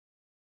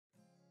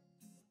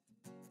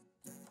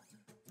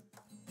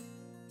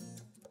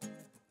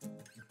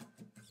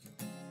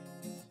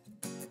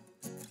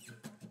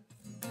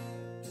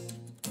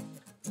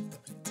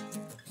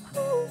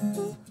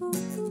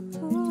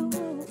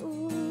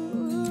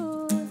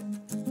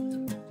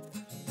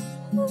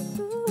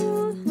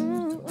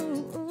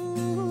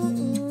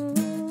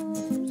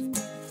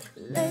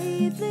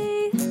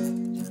Lately,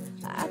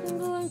 I've been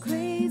going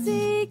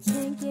crazy,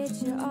 can't get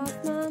you off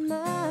my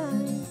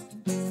mind.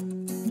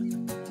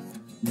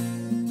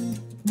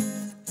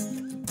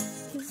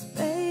 'Cause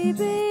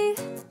baby,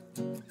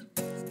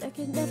 there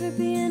could never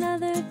be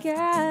another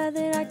guy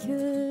that I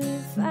could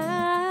find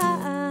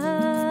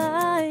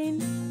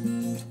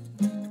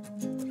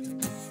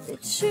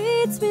that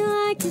treats me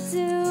like you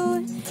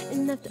do.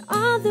 And after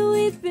all that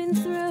we've been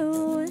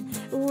through,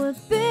 what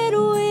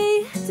better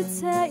way to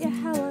tell you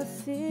how I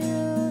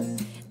feel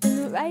than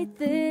to write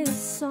this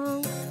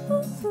song?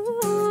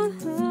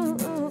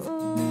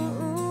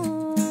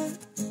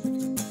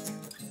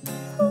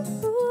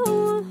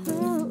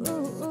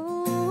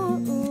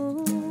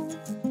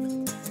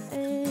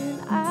 And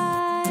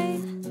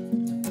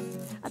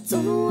I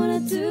don't know what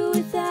I'd do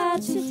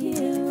without you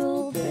here,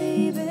 oh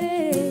baby.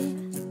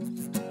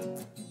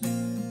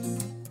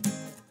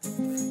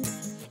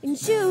 And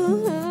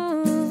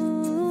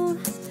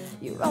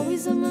you're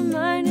always on my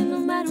mind, and no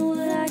matter what,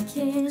 I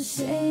can't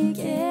shake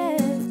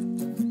it.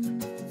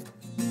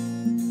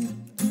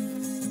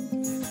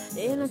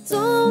 And I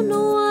don't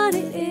know what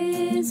it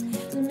is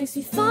that makes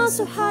me fall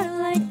so hard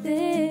like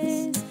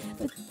this,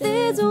 but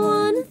there's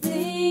one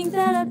thing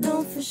that I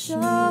know for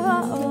sure.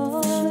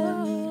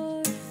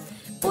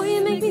 Boy,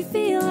 you make me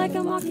feel like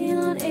I'm walking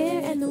on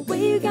air, and the way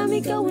you got me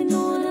going,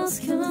 no one else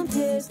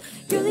compares.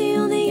 You're the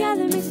only guy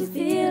that makes me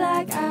feel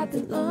like I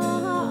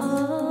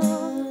belong.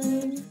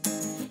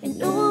 And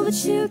no one but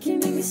you can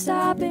make me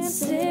stop and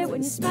stare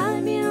when you smile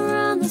at me and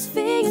run those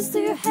fingers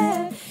through your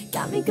hair.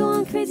 Got me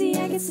going crazy,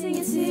 I can sing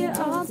it to you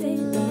all day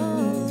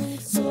long.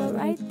 So I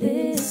write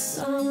this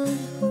song.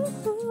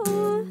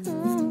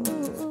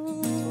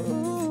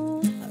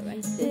 I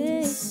write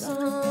this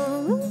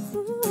song.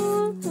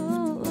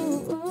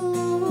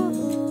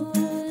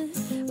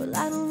 Well,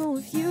 I don't know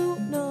if you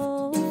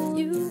know,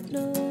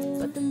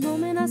 but the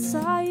moment I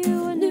saw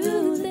you, I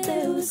knew that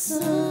there was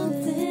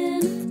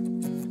something.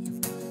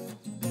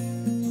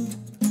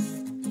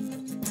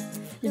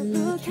 Now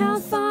look how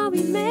far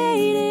we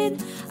made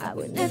it. I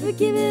would never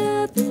give it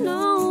up, and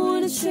no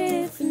one would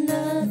trade it for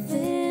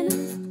nothing.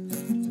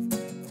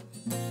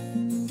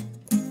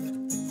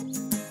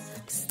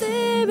 'Cause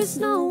there is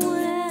no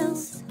one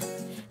else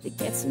that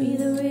gets me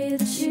the way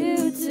that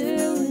you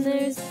do, and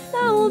there's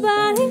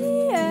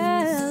nobody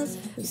else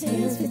whose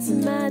hands fit to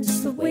mine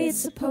just the way it's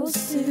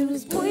supposed to.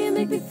 'Cause boy, you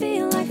make me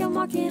feel like I'm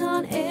walking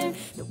on air.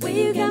 The way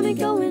you got me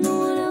going, no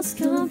one else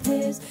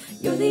compares.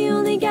 You're the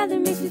only guy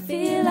that makes me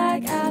feel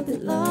like I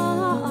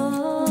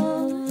belong.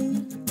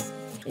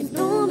 And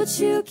no one but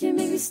you can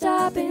make me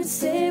stop and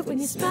stare when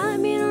you smile at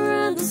me and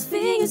run those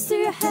fingers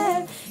through your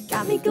hair.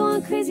 Got me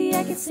going crazy,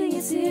 I can sing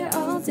it to you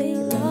all day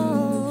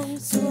long.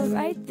 So I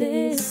write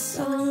this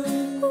song.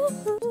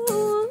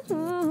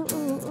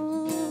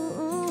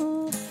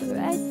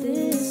 Write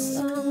this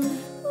song.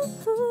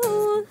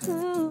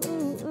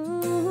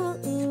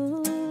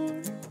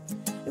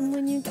 And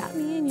when you got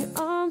me in your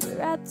arms,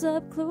 wrapped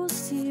up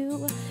close to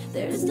you,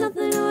 there's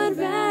nothing I would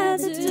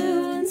rather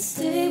do than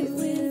stay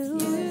with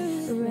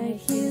you right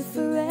here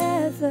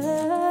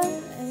forever.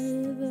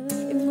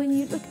 And when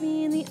you look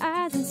me in the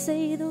eyes and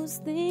say those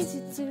things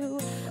you do,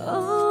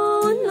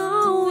 oh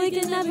no, we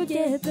can never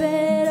get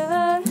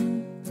better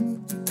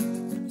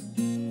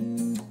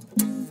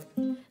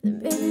than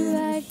baby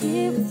right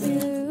here with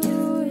you.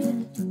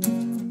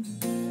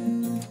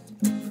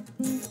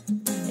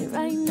 And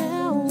right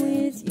now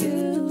with you.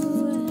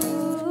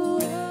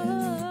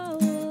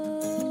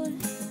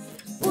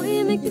 Boy,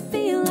 you make me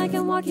feel like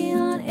I'm walking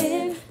on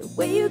air. The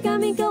way you got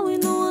me going,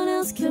 no one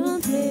else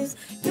compares.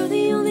 You're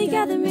the only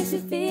guy that makes me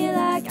feel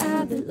like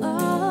I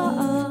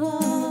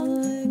belong.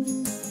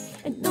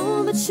 And no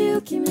one but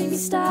you can make me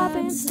stop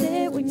and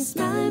stare when you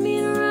smile at me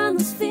and run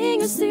those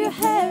fingers through your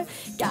hair.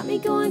 Got me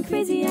going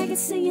crazy, I can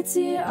sing it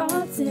to you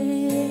all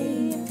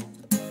day.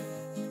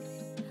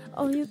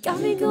 Oh, you got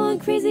me going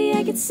crazy,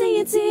 I can sing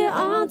it to you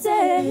all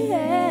day.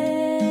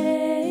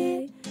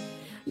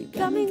 You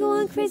got me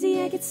going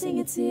crazy, I could sing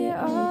it to you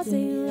all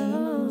day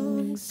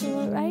long. So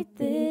I write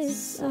this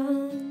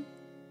song.